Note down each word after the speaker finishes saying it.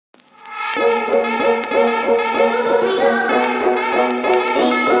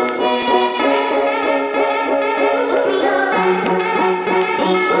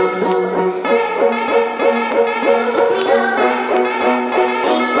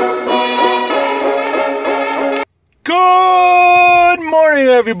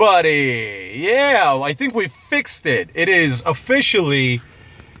Everybody, yeah, I think we fixed it. It is officially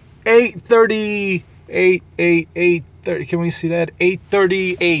 8:30. Can we see that?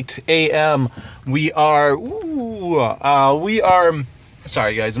 8:38 a.m. We are.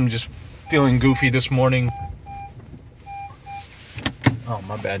 Sorry, guys. I'm just feeling goofy this morning. Oh,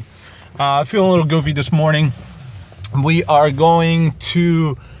 my bad. Feeling a little goofy this morning. We are going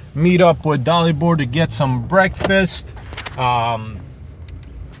to meet up with Dalibor to get some breakfast.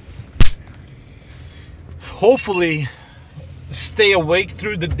 Hopefully stay awake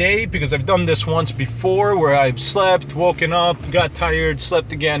through the day, because I've done this once before where I've slept, woken up, got tired,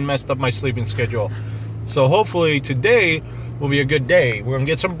 slept again, messed up my sleeping schedule. So hopefully today will be a good day. We're gonna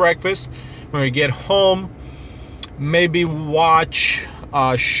get some breakfast, we're gonna get home, maybe watch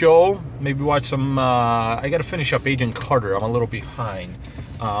a show, maybe watch some I gotta finish up Agent Carter. I'm a little behind,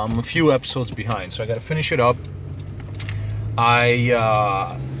 a few episodes behind, so I gotta finish it up.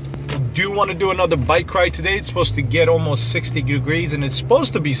 I do want to do another bike ride today. It's supposed to get almost 60 degrees and it's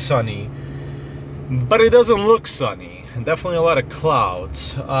supposed to be sunny, but it doesn't look sunny. Definitely a lot of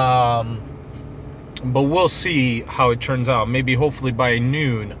clouds, but we'll see how it turns out. Maybe hopefully by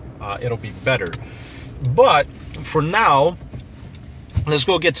noon it'll be better, but for now let's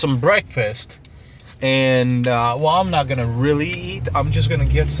go get some breakfast. And well, I'm not gonna really eat. I'm just gonna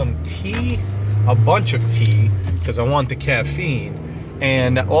get some tea, a bunch of tea, because I want the caffeine.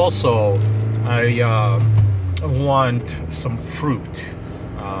 And also, I want some fruit.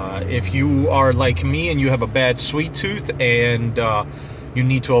 If you are like me and you have a bad sweet tooth and you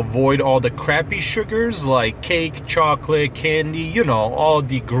need to avoid all the crappy sugars like cake, chocolate, candy, you know, all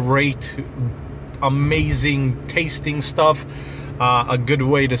the great, amazing tasting stuff, a good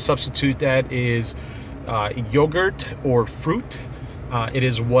way to substitute that is yogurt or fruit. It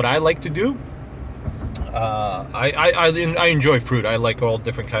is what I like to do. I enjoy fruit. I like all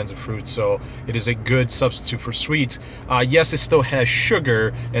different kinds of fruit, so it is a good substitute for sweets. Yes, it still has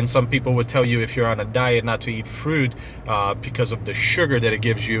sugar, and some people would tell you if you're on a diet not to eat fruit because of the sugar that it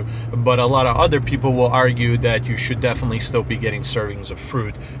gives you, but a lot of other people will argue that you should definitely still be getting servings of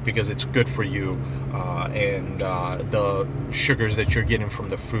fruit because it's good for you, and the sugars that you're getting from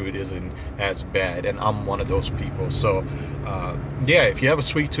the fruit isn't as bad, and I'm one of those people. So yeah, if you have a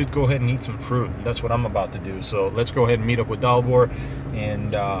sweet tooth, go ahead and eat some fruit. That's what I'm about to do. So let's go ahead and meet up with Dalibor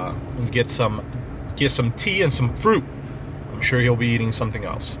and get some tea and some fruit. I'm sure he'll be eating something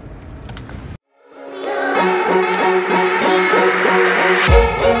else.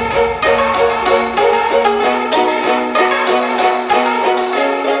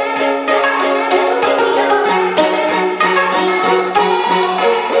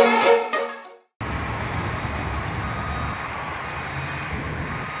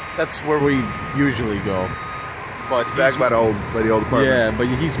 That's where we usually go, but it's back by the old apartment. Yeah, but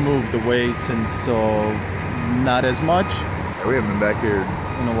he's moved away since, so not as much. Yeah, we haven't been back here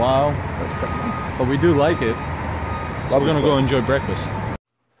in a while, but we do like it. So we're gonna go enjoy breakfast.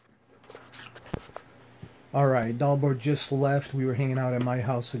 All right, Dalibor just left. We were hanging out at my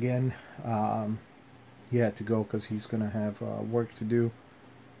house again. He had to go because he's gonna have work to do.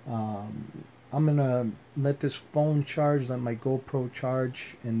 I'm gonna let this phone charge, let my GoPro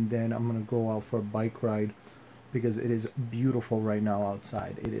charge, and then I'm gonna go out for a bike ride because it is beautiful right now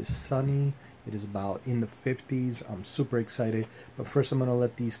outside. It is sunny. It is about in the 50s. I'm super excited. But first I'm gonna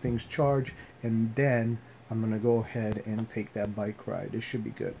let these things charge, and then I'm gonna go ahead and take that bike ride. It should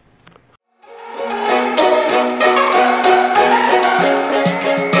be good.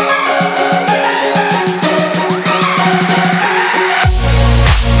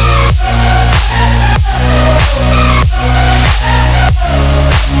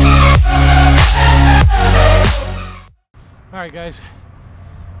 Alright guys,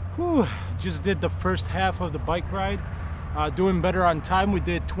 whew, just did the first half of the bike ride, doing better on time. We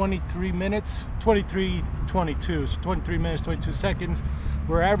did 23 minutes, 23:22, so 23 minutes, 22 seconds.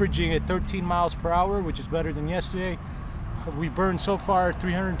 We're averaging at 13 miles per hour, which is better than yesterday. We burned so far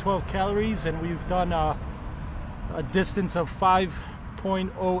 312 calories, and we've done a distance of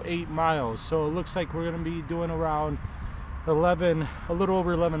 5.08 miles. So it looks like we're going to be doing around 11, a little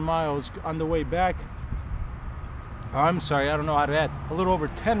over 11 miles on the way back. I'm sorry, I don't know how to add. A little over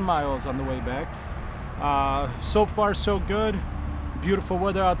 10 miles on the way back. So far so good. Beautiful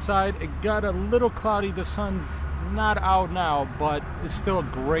weather outside. It got a little cloudy. The sun's not out now, but it's still a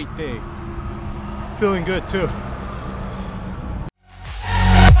great day. Feeling good too.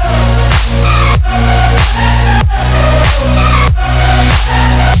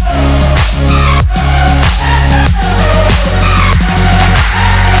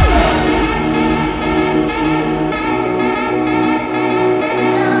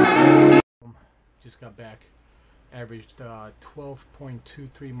 Just got back. Averaged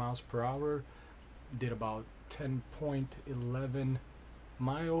 12.23 miles per hour. Did about 10.11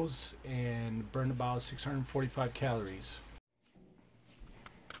 miles and burned about 645 calories.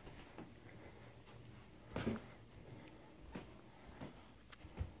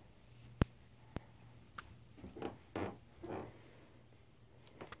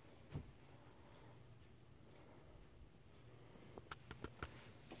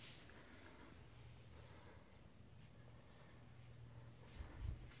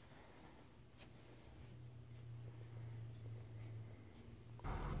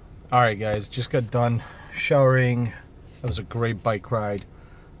 Alright guys, just got done showering. That was a great bike ride.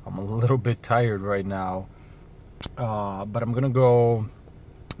 I'm a little bit tired right now, but I'm gonna go.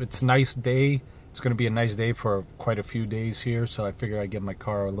 It's a nice day. It's gonna be a nice day for quite a few days here, so I figure I'd give my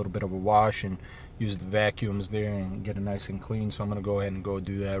car a little bit of a wash and use the vacuums there and get it nice and clean. So I'm gonna go ahead and go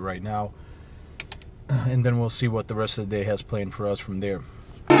do that right now, and then we'll see what the rest of the day has planned for us from there.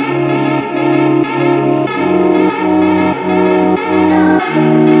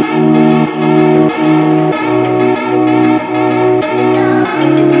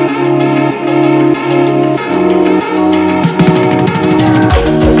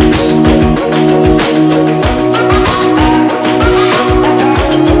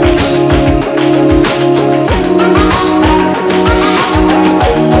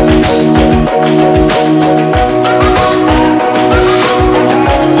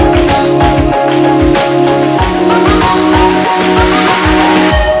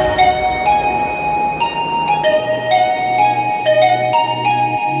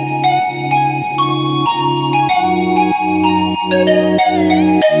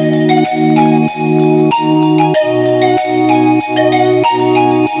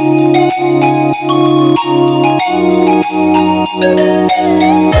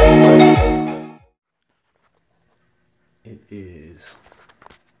 It is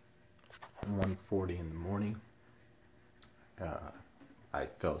 1:40 in the morning. I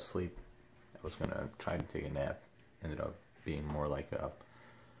fell asleep. I was gonna try to take a nap. Ended up being more like a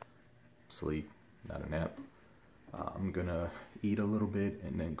sleep, not a nap. I'm gonna eat a little bit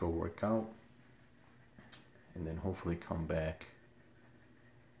and then go work out, and then hopefully come back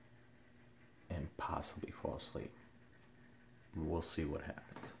and possibly fall asleep. We'll see what happens.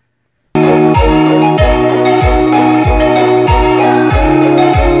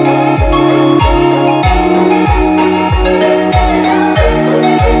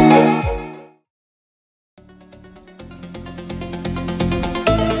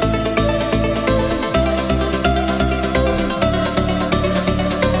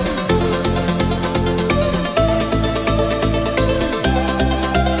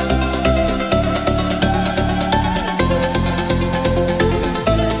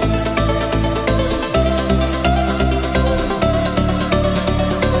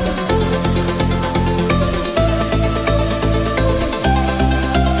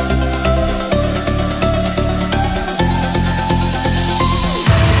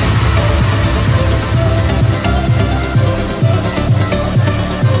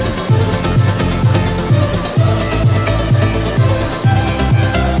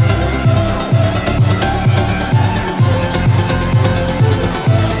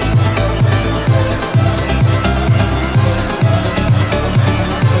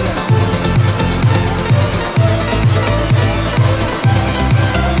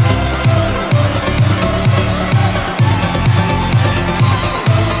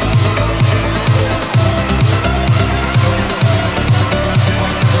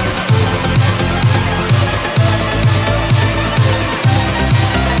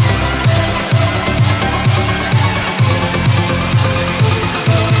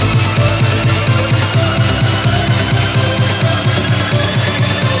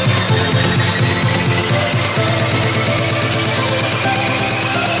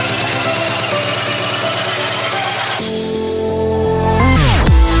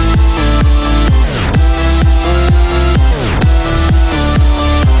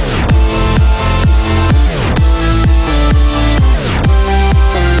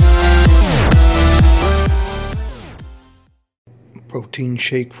 Protein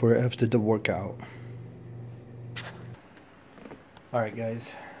shake for after the workout. Alright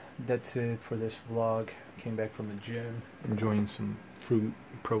guys, that's it for this vlog. came back from the gym, enjoying some fruit,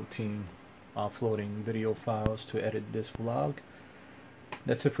 protein, offloading video files to edit this vlog.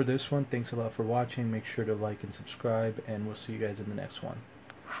 That's it for this one. Thanks a lot for watching. Make sure to like and subscribe, and we'll see you guys in the next one.